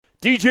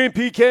DJ and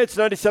PK, it's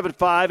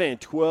 97.5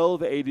 and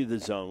 1280 The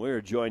Zone. We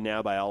are joined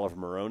now by Oliver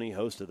Maroney,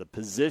 host of the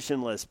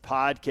Positionless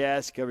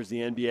Podcast. He covers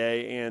the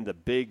NBA and the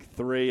Big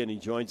Three, and he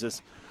joins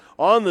us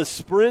on the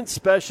Sprint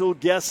special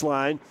guest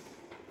line.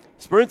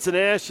 Sprint's a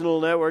national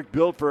network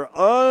built for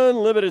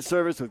unlimited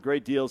service with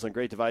great deals on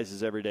great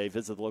devices every day.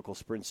 Visit the local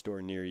Sprint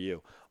store near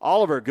you.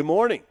 Oliver, good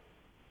morning.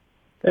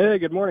 Hey,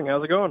 good morning.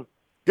 How's it going?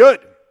 Good.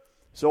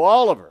 So,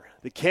 Oliver,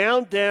 the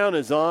countdown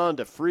is on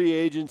to free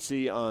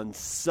agency on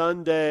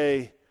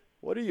Sunday.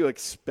 What are you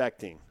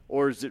expecting?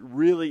 Or is it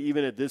really,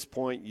 even at this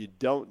point, you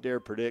don't dare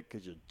predict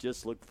because you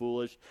just look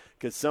foolish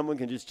because someone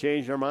can just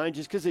change their mind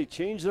just because they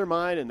change their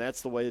mind, and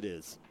that's the way it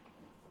is?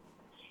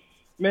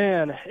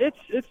 Man,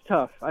 it's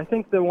tough. I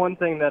think the one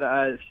thing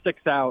that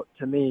sticks out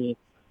to me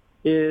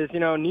is,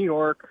 New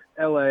York,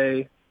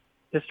 L.A.,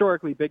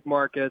 historically big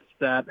markets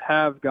that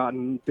have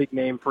gotten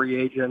big-name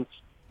free agents,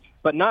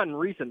 but not in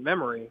recent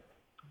memory,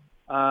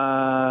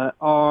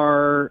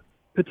 are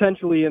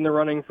potentially in the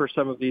running for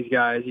some of these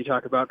guys. You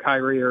talk about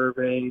Kyrie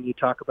Irving, you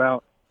talk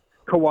about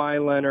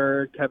Kawhi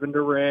Leonard, Kevin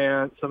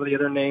Durant, some of the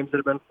other names that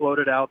have been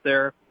floated out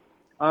there.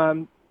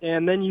 And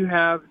then you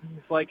have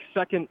these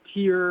second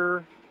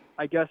tier,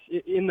 I guess,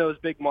 in those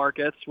big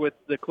markets with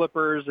the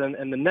Clippers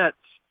and the Nets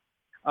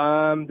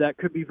that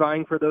could be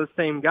vying for those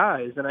same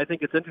guys. And I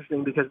think it's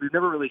interesting because we've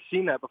never really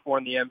seen that before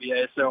in the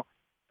NBA. So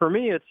for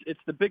me,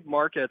 it's the big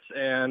markets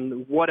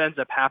and what ends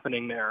up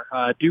happening there.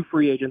 Do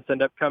free agents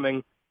end up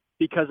coming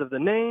because of the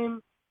name?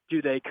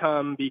 Do they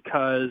come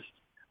because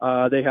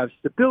they have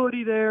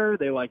stability there?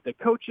 They like the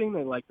coaching.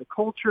 They like the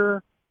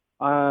culture.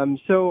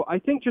 So I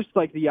think just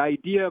the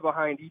idea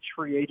behind each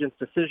free agent's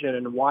decision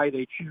and why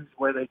they choose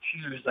where they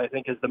choose, I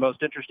think is the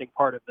most interesting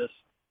part of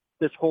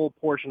this whole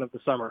portion of the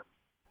summer.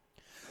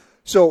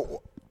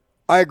 So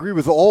I agree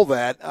with all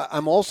that.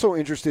 I'm also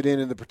interested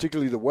in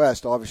particularly the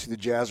West. Obviously,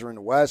 the Jazz are in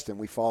the West, and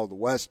we follow the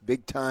West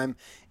big time,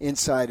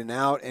 inside and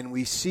out. And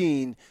we've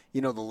seen,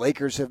 the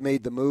Lakers have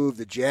made the move.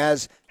 The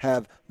Jazz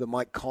have the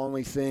Mike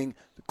Conley thing.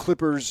 The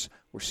Clippers,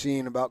 we're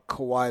seeing about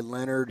Kawhi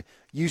Leonard.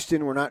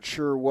 Houston, we're not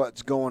sure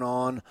what's going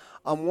on.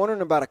 I'm wondering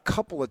about a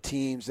couple of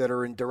teams that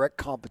are in direct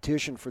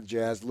competition for the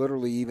Jazz,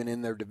 literally even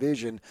in their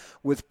division,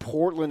 with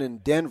Portland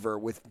and Denver,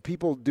 with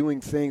people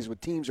doing things, with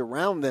teams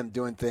around them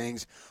doing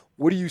things.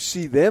 What do you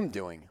see them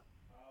doing?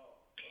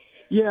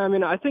 Yeah,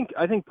 I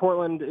think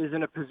Portland is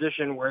in a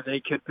position where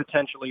they could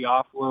potentially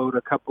offload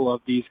a couple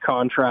of these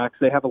contracts.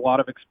 They have a lot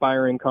of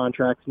expiring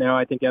contracts now.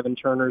 I think Evan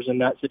Turner's in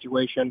that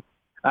situation.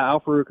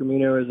 Al-Farouq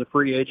Aminu is a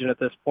free agent at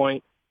this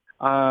point.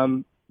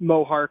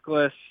 Mo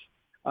Harkless,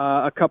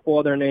 a couple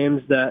other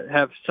names that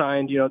have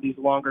signed, these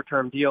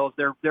longer-term deals.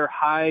 They're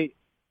high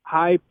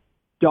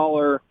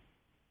dollar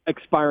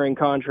expiring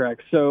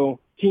contracts. So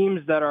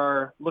teams that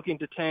are looking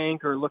to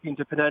tank or looking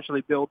to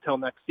potentially build till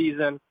next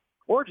season,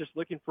 or just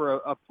looking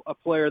for a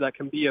player that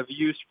can be of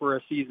use for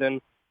a season,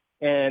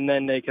 and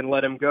then they can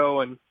let him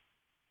go and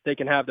they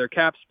can have their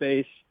cap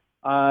space,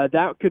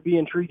 that could be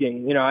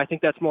intriguing. I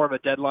think that's more of a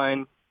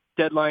deadline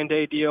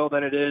day deal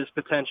than it is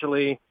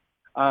potentially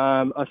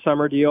a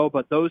summer deal.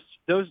 But those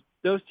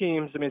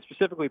teams,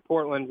 specifically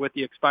Portland with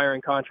the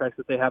expiring contracts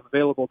that they have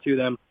available to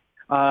them,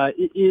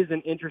 it is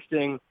an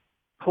interesting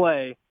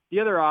play. The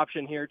other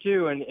option here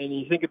too, and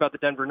you think about the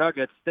Denver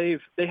Nuggets, they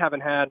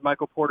haven't had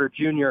Michael Porter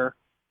Jr.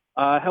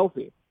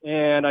 Healthy,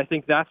 and I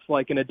think that's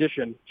an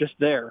addition just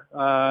there.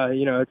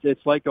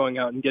 It's like going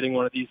out and getting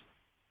one of these,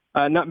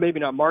 maybe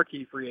not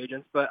marquee free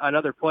agents, but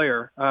another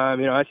player.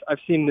 I've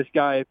seen this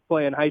guy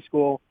play in high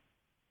school.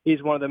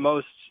 He's one of the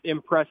most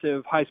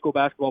impressive high school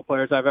basketball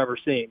players I've ever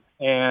seen,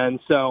 and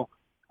so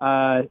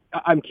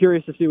I'm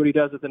curious to see what he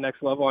does at the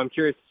next level. I'm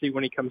curious to see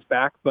when he comes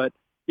back, but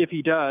if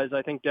he does,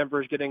 I think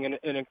Denver's getting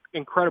an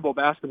incredible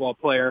basketball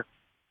player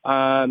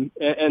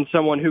and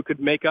someone who could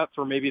make up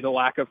for maybe the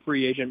lack of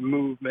free agent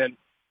movement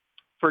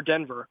for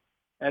Denver.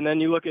 And then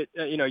you look at,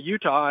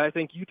 Utah. I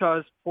think Utah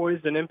is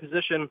poised and in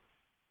position.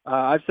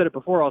 I've said it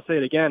before. I'll say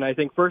it again. I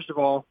think, first of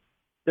all,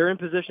 they're in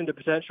position to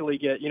potentially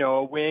get,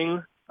 a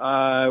wing.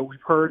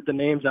 We've heard the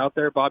names out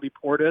there. Bobby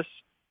Portis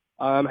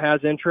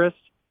has interest.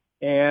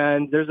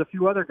 And there's a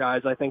few other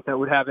guys I think that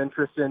would have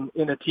interest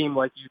in a team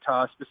like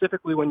Utah,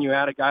 specifically when you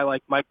add a guy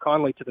like Mike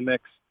Conley to the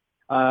mix.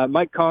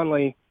 Mike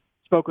Conley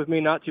spoke with me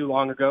not too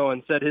long ago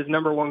and said his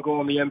number one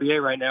goal in the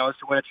NBA right now is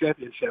to win a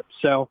championship.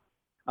 So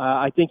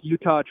I think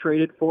Utah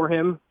traded for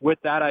him with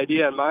that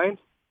idea in mind.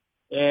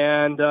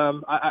 And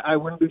I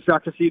wouldn't be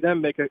shocked to see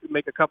them make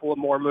a couple of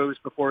more moves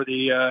before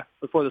the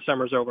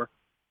summer's over.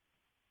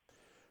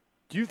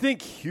 Do you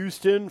think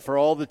Houston, for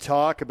all the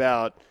talk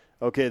about –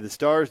 okay, the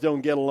stars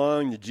don't get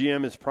along, the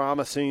GM is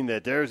promising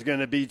that there's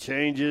going to be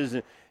changes,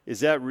 is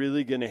that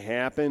really going to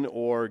happen?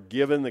 Or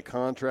given the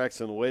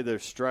contracts and the way they're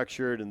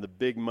structured and the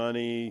big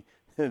money,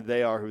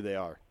 they are who they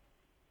are?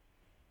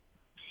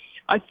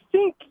 I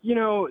think,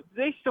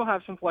 they still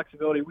have some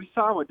flexibility. We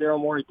saw what Daryl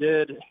Morey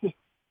did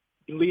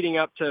leading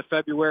up to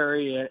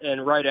February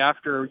and right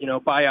after,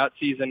 buyout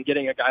season,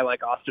 getting a guy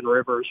like Austin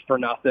Rivers for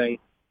nothing,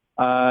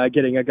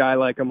 getting a guy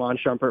like Amon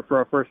Shumpert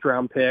for a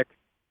first-round pick.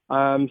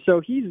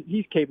 So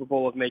he's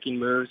capable of making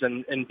moves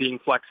and being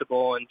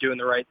flexible and doing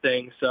the right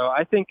thing. So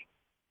I think,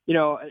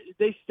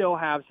 they still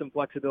have some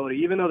flexibility,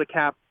 even though the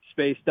cap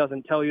space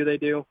doesn't tell you they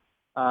do.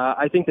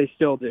 I think they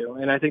still do.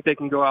 And I think they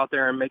can go out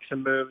there and make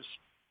some moves,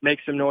 make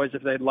some noise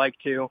if they'd like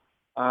to.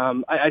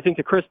 I think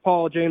the Chris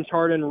Paul, James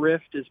Harden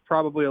rift is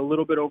probably a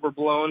little bit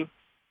overblown.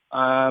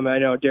 I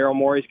know Daryl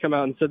Morey's come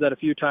out and said that a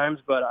few times,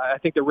 but I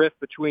think the rift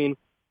between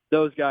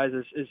those guys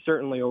is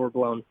certainly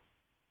overblown.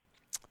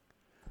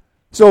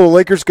 So the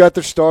Lakers got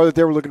their star that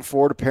they were looking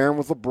for to pair him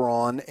with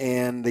LeBron,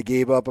 and they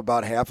gave up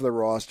about half of their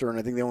roster, and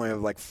I think they only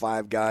have like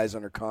 5 guys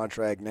under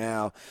contract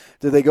now.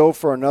 Do they go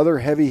for another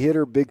heavy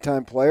hitter,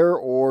 big-time player,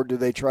 or do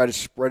they try to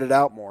spread it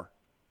out more?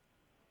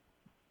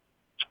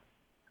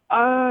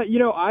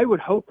 I would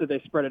hope that they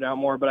spread it out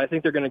more, but I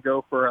think they're going to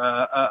go for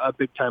a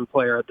big-time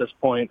player at this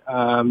point.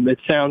 It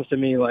sounds to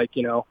me like,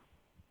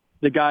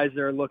 the guys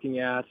they're looking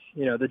at,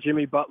 the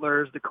Jimmy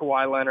Butlers, the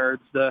Kawhi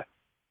Leonards, the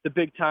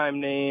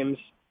big-time names,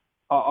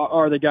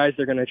 are the guys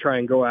they're going to try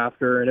and go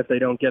after. And if they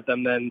don't get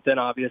them, then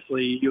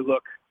obviously you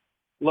look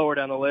lower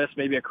down the list,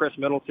 maybe a Chris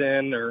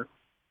Middleton or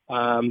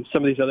some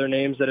of these other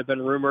names that have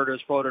been rumored or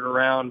floated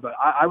around. But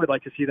I would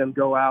like to see them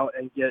go out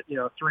and get,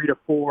 3 to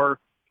 4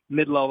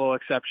 mid-level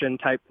exception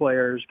type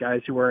players,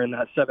 guys who are in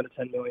that 7 to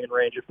 10 million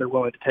range if they're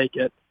willing to take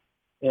it.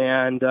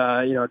 And,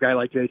 a guy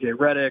like JJ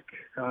Redick,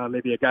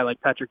 maybe a guy like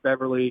Patrick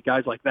Beverley,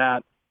 guys like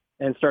that,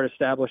 and start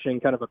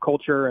establishing kind of a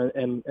culture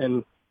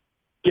and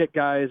get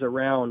guys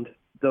around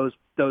those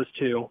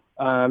two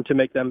to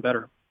make them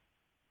better.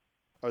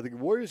 Are the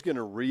Warriors going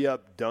to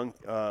re-up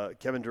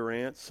Kevin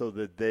Durant so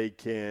that they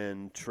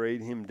can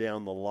trade him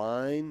down the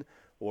line,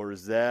 or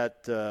is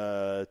that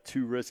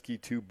too risky,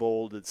 too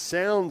bold? It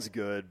sounds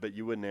good, but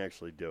you wouldn't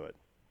actually do it.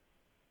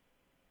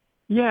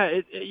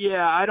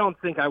 Yeah, I don't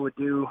think I would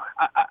do.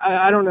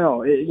 I don't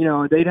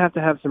know. They'd have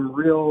to have some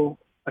real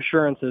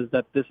assurances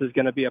that this is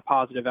going to be a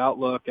positive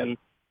outlook and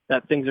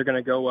that things are going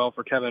to go well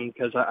for Kevin,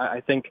 because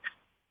I think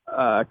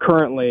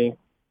currently,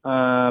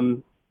 I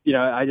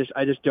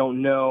just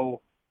don't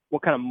know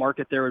what kind of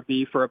market there would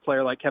be for a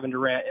player like Kevin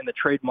Durant in the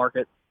trade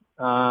market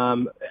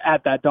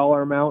at that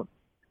dollar amount.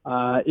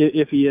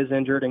 If he is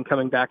injured and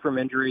coming back from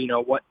injury,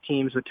 what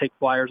teams would take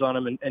flyers on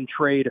him and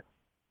trade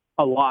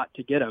a lot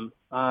to get him.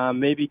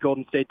 Maybe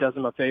Golden State does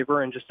him a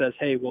favor and just says,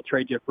 hey, we'll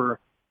trade you for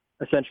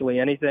essentially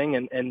anything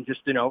and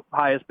just,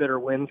 highest bidder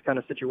wins kind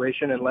of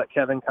situation and let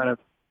Kevin kind of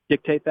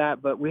dictate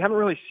that. But we haven't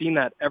really seen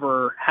that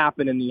ever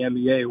happen in the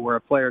NBA where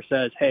a player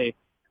says, hey,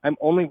 I'm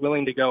only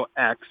willing to go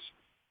X.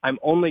 I'm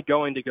only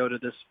going to go to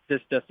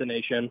this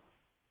destination,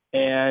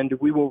 and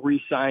we will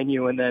re-sign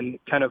you and then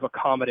kind of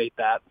accommodate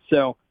that.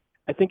 So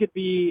I think it'd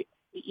be,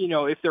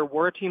 if there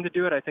were a team to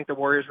do it, I think the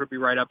Warriors would be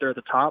right up there at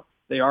the top.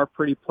 They are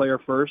pretty player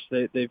first.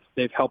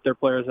 They've helped their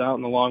players out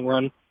in the long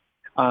run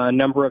a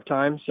number of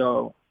times.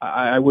 So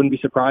I wouldn't be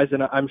surprised.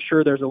 And I'm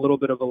sure there's a little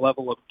bit of a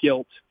level of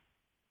guilt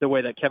the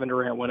way that Kevin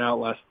Durant went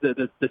out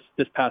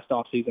this past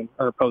offseason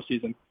or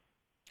postseason.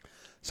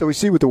 So we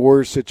see with the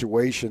Warriors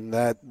situation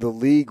that the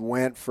league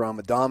went from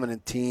a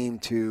dominant team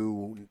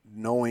to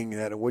knowing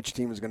that which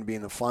team was going to be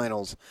in the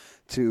finals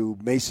to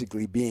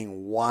basically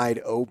being wide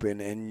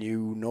open, and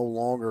you no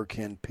longer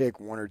can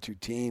pick 1 or 2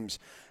 teams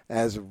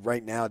as of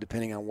right now,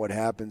 depending on what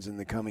happens in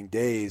the coming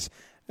days.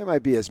 There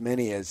might be as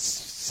many as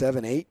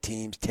 7, 8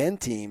 teams, 10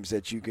 teams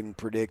that you can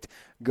predict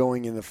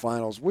going in the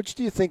finals. Which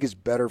do you think is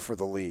better for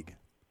the league?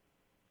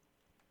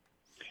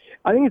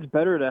 I think it's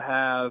better to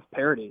have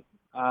parity.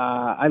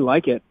 I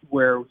like it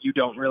where you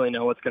don't really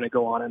know what's going to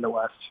go on in the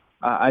West.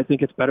 I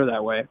think it's better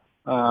that way.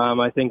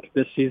 I think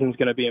this season's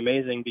going to be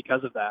amazing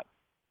because of that.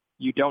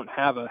 You don't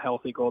have a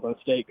healthy Golden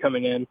State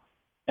coming in.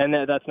 And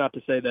that's not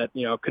to say that,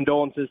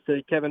 condolences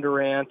to Kevin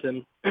Durant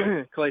and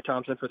Klay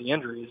Thompson for the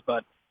injuries,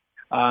 but,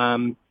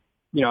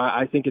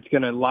 I think it's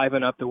going to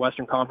liven up the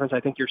Western Conference. I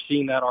think you're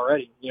seeing that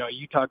already.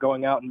 Utah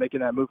going out and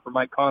making that move for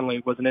Mike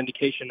Conley was an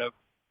indication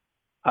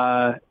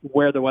of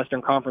where the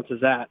Western Conference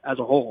is at as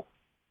a whole.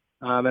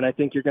 And I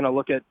think you're going to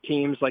look at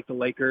teams like the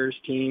Lakers,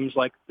 teams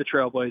like the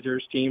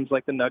Trailblazers, teams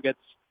like the Nuggets,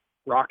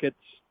 Rockets,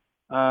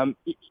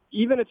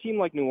 even a team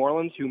like New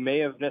Orleans, who may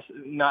have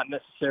not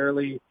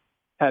necessarily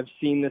have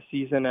seen this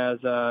season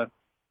as a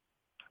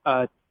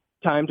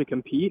time to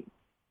compete.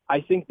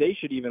 I think they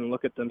should even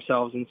look at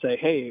themselves and say,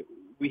 hey,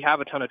 we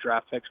have a ton of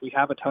draft picks. We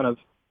have a ton of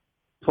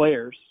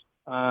players.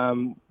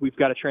 We've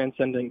got a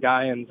transcendent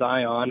guy in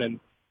Zion, and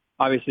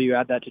obviously you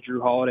add that to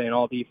Drew Holiday, an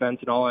all-defense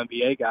and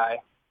all-NBA guy.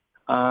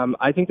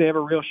 I think they have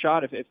a real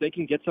shot. If they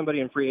can get somebody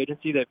in free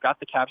agency, they've got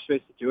the cap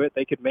space to do it.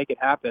 They could make it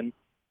happen,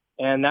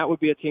 and that would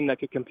be a team that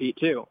could compete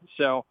too.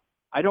 So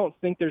I don't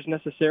think there's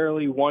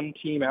necessarily one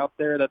team out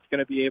there that's going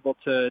to be able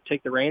to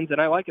take the reins, and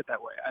I like it that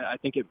way. I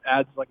think it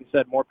adds, like I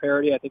said, more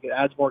parity. I think it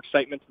adds more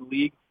excitement to the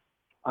league.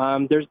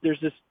 There's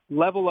this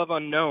level of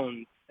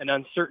unknown and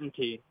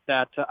uncertainty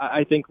that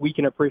I think we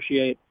can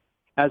appreciate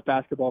as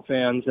basketball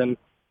fans, and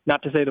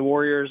not to say the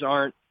Warriors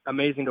aren't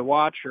amazing to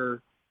watch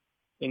or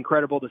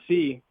incredible to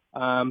see,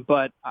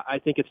 but I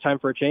think it's time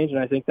for a change, and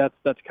I think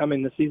that's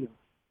coming this season.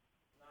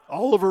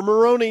 Oliver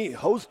Maroney,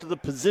 host of the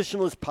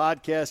Positionless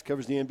Podcast,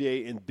 covers the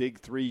NBA in Big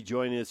Three,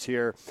 joining us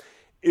here.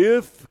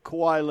 If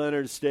Kawhi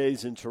Leonard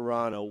stays in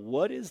Toronto,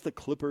 what is the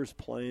Clippers'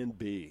 plan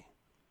B?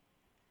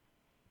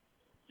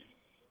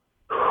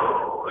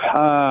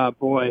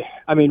 Boy.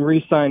 I mean,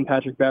 re-sign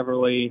Patrick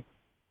Beverley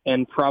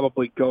and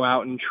probably go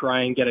out and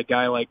try and get a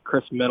guy like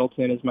Chris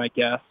Middleton is my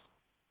guess.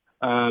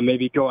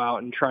 Maybe go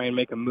out and try and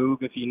make a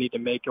move if you need to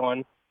make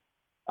one.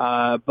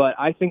 But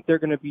I think they're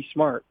going to be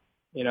smart.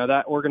 You know,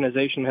 that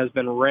organization has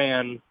been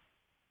ran,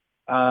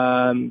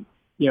 past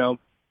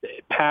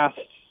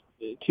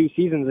 2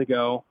 seasons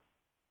ago.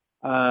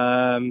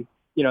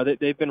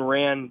 They've been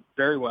ran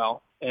very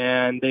well,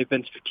 and they've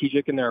been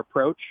strategic in their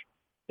approach.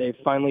 They've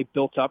finally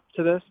built up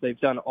to this. They've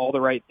done all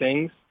the right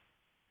things.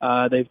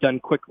 They've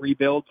done quick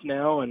rebuilds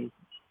now and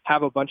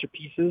have a bunch of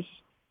pieces.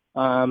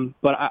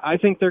 But I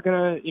think they're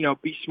going to,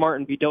 be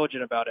smart and be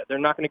diligent about it. They're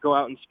not going to go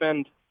out and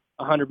spend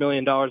 $100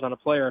 million on a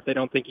player if they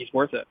don't think he's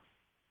worth it.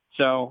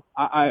 So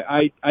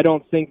I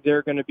don't think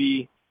they're going to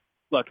be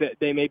 – look,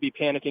 they may be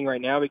panicking right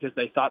now because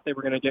they thought they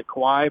were going to get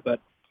Kawhi, but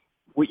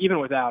even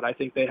without, I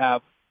think they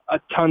have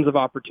tons of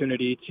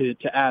opportunity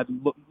to add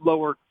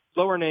lower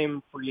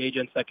name free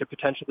agents that could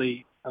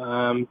potentially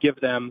give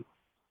them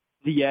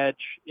the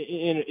edge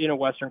in a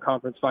Western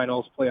Conference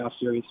Finals playoff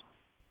series.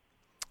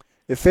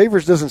 If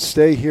Favors doesn't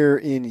stay here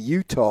in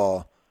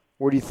Utah,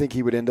 where do you think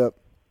he would end up?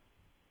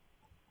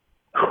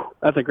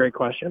 That's a great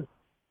question.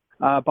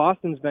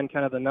 Boston's been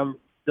kind of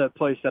the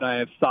place that I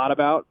have thought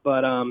about,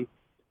 but I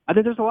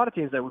think there's a lot of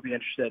teams that would be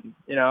interested.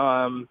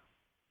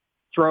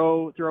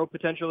 Throw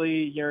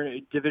potentially your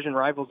division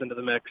rivals into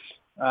the mix.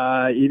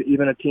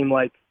 Even a team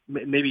like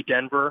maybe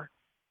Denver,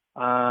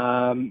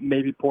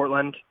 maybe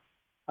Portland.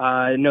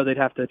 I know they'd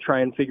have to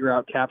try and figure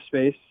out cap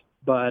space,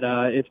 but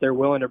if they're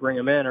willing to bring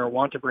him in or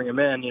want to bring him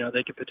in,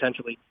 they could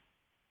potentially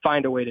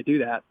find a way to do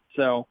that.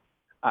 So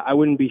I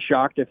wouldn't be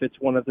shocked if it's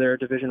one of their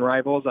division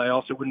rivals. I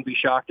also wouldn't be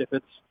shocked if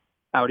it's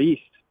out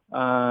east.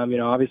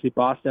 Obviously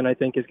Boston, I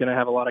think, is going to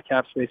have a lot of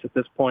cap space at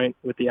this point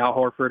with the Al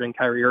Horford and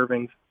Kyrie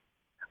Irvings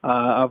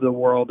of the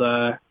world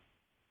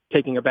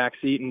taking a back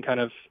seat and kind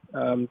of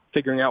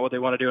figuring out what they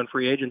want to do in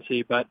free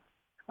agency. But,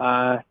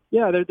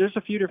 there's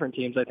a few different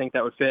teams I think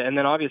that would fit. And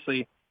then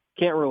obviously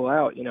can't rule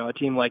out, a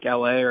team like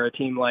LA or a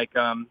team like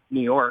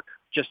New York,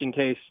 just in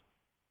case,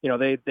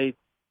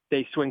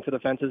 they swing for the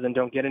fences and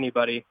don't get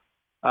anybody.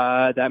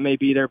 That may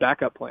be their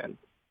backup plan.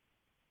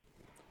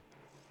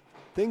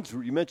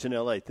 You mentioned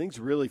LA. Things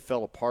really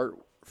fell apart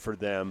for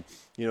them.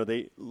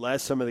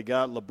 Last summer they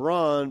got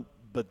LeBron,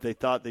 but they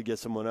thought they'd get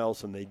someone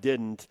else, and they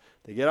didn't.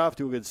 They get off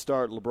to a good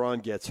start.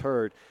 LeBron gets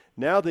hurt.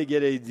 Now they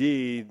get AD.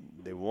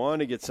 They want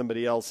to get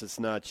somebody else that's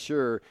not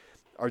sure.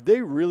 Are they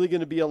really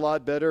going to be a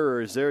lot better,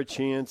 or is there a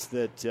chance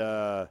that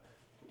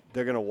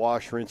they're going to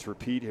wash, rinse,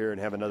 repeat here and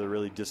have another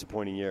really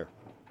disappointing year?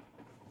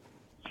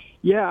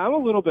 Yeah, I'm a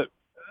little bit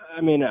 –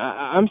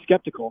 I'm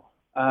skeptical.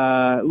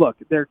 Look,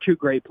 they're 2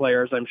 great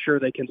players. I'm sure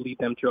they can lead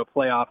them to a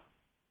playoff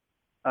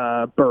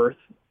berth.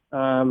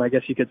 I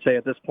guess you could say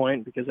at this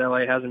point, because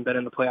LA hasn't been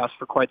in the playoffs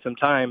for quite some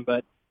time.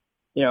 But,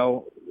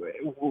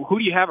 who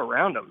do you have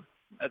around them?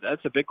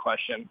 That's a big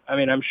question.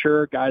 I'm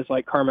sure guys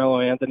like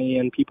Carmelo Anthony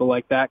and people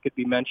like that could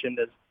be mentioned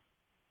as,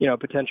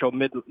 potential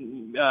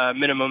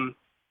minimum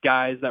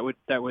guys that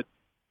would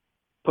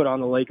put on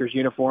the Lakers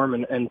uniform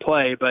and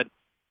play. But,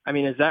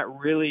 is that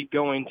really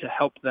going to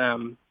help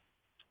them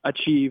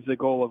achieve the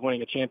goal of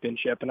winning a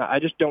championship? And I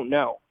just don't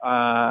know.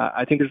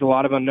 I think there's a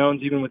lot of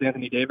unknowns, even with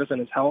Anthony Davis and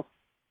his health.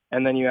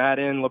 And then you add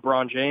in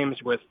LeBron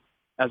James with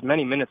as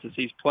many minutes as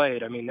he's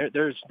played.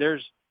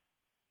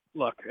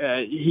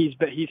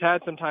 He's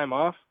had some time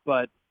off,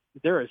 but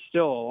there is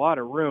still a lot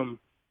of room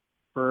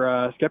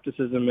for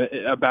skepticism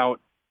about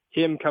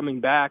him coming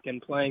back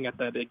and playing at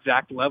that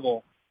exact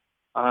level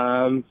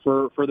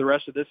for the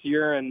rest of this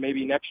year and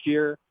maybe next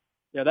year.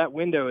 That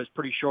window is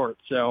pretty short.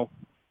 So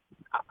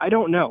I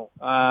don't know.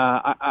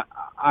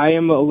 I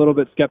am a little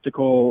bit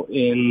skeptical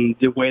in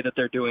the way that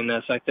they're doing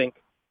this. I think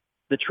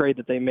the trade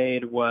that they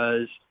made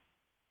was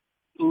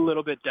a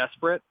little bit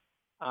desperate.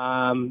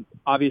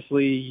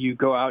 Obviously, you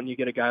go out and you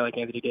get a guy like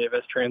Anthony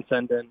Davis,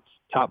 transcendent,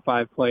 top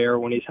 5 player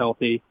when he's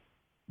healthy,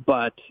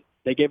 but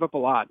they gave up a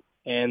lot,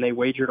 and they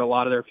wagered a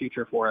lot of their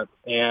future for it.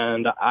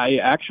 And I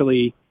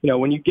actually,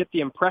 when you get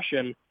the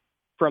impression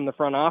from the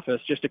front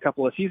office just a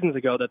couple of seasons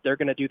ago that they're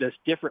going to do this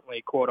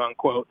differently, quote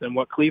unquote, than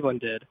what Cleveland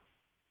did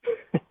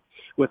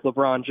with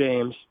LeBron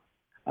James.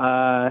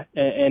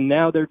 And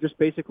now they're just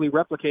basically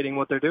replicating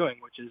what they're doing,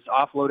 which is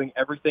offloading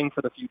everything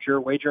for the future,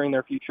 wagering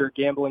their future,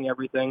 gambling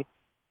everything,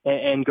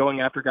 and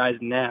going after guys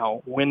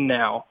now, win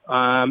now.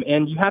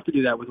 And you have to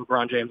do that with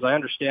LeBron James. I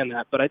understand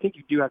that, but I think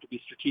you do have to be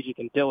strategic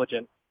and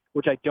diligent,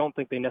 which I don't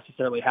think they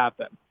necessarily have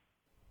been.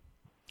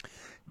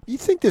 You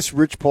think this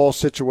Rich Paul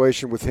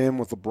situation with him,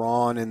 with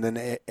LeBron, and then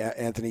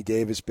Anthony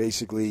Davis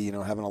basically,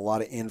 having a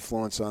lot of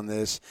influence on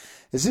this,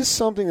 is this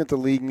something that the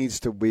league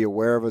needs to be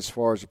aware of as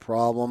far as a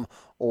problem,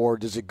 or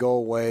does it go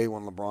away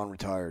when LeBron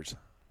retires?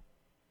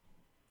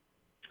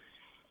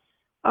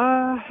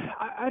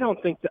 I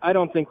don't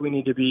think we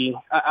need to be.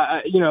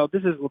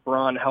 This is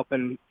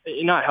LeBron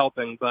not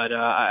helping, but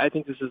I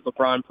think this is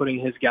LeBron putting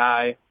his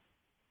guy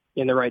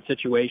in the right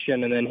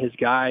situation, and then his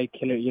guy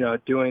can,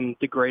 doing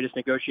the greatest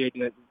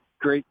negotiating that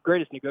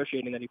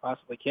he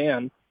possibly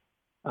can.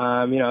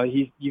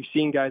 You've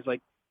seen guys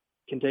like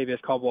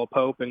Kentavious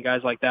Caldwell-Pope and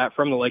guys like that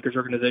from the Lakers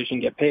organization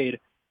get paid.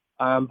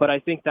 But I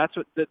think that's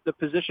what the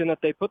position that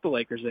they put the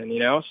Lakers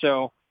in,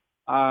 So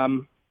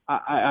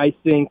I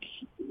think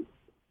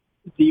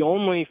the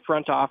only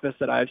front office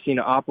that I've seen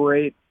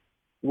operate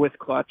with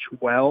Clutch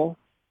well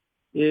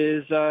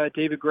is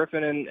David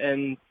Griffin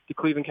and the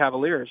Cleveland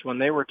Cavaliers when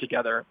they were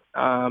together.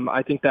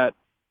 I think that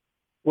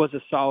was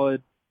a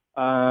solid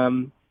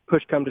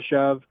push come to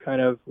shove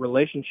kind of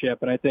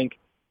relationship, and I think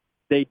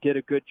they did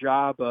a good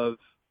job of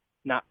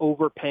not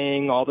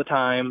overpaying all the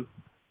time,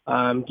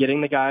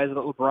 getting the guys that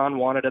LeBron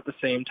wanted at the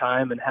same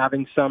time, and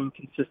having some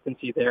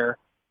consistency there.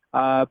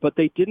 But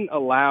they didn't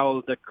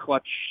allow the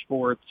Clutch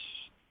Sports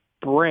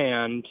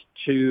brand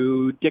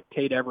to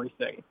dictate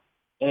everything.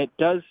 And it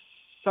does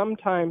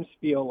sometimes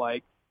feel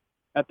like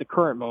at the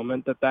current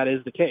moment that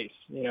is the case,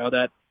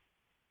 that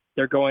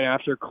they're going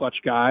after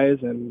Clutch guys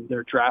and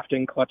they're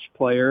drafting Clutch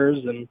players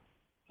and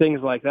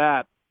things like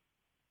that.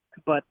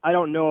 But I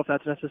don't know if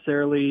that's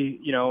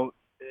necessarily,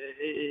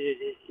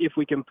 if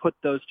we can put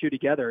those two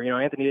together.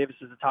 Anthony Davis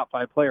is a top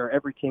 5 player.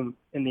 Every team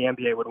in the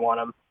NBA would want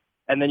him.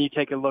 And then you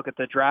take a look at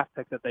the draft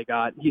pick that they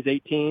got. He's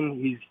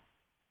 18. He's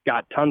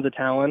got tons of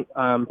talent.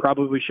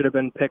 Probably should have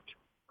been picked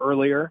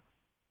earlier.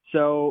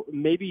 So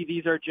maybe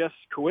these are just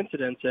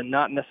coincidence and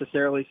not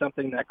necessarily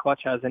something that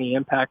Clutch has any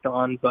impact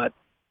on, but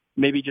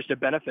maybe just a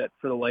benefit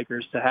for the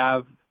Lakers to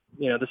have,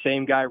 the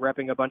same guy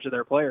repping a bunch of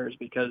their players,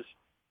 because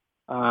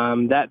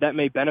that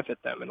may benefit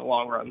them in the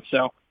long run.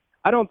 So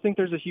I don't think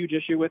there's a huge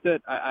issue with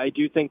it. I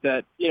do think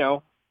that,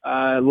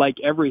 like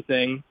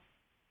everything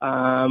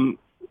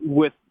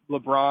with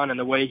LeBron and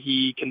the way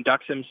he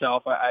conducts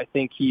himself, I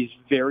think he's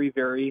very,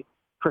 very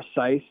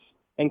precise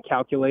and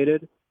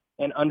calculated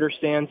and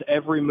understands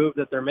every move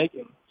that they're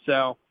making.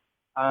 So,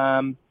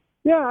 I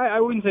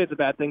wouldn't say it's a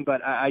bad thing,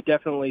 but I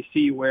definitely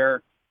see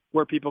where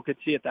people could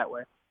see it that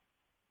way.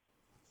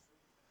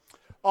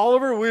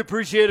 Oliver, we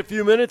appreciate a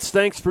few minutes.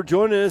 Thanks for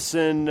joining us,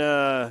 and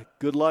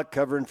good luck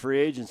covering free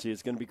agency.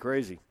 It's going to be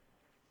crazy.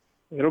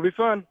 It'll be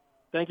fun.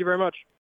 Thank you very much.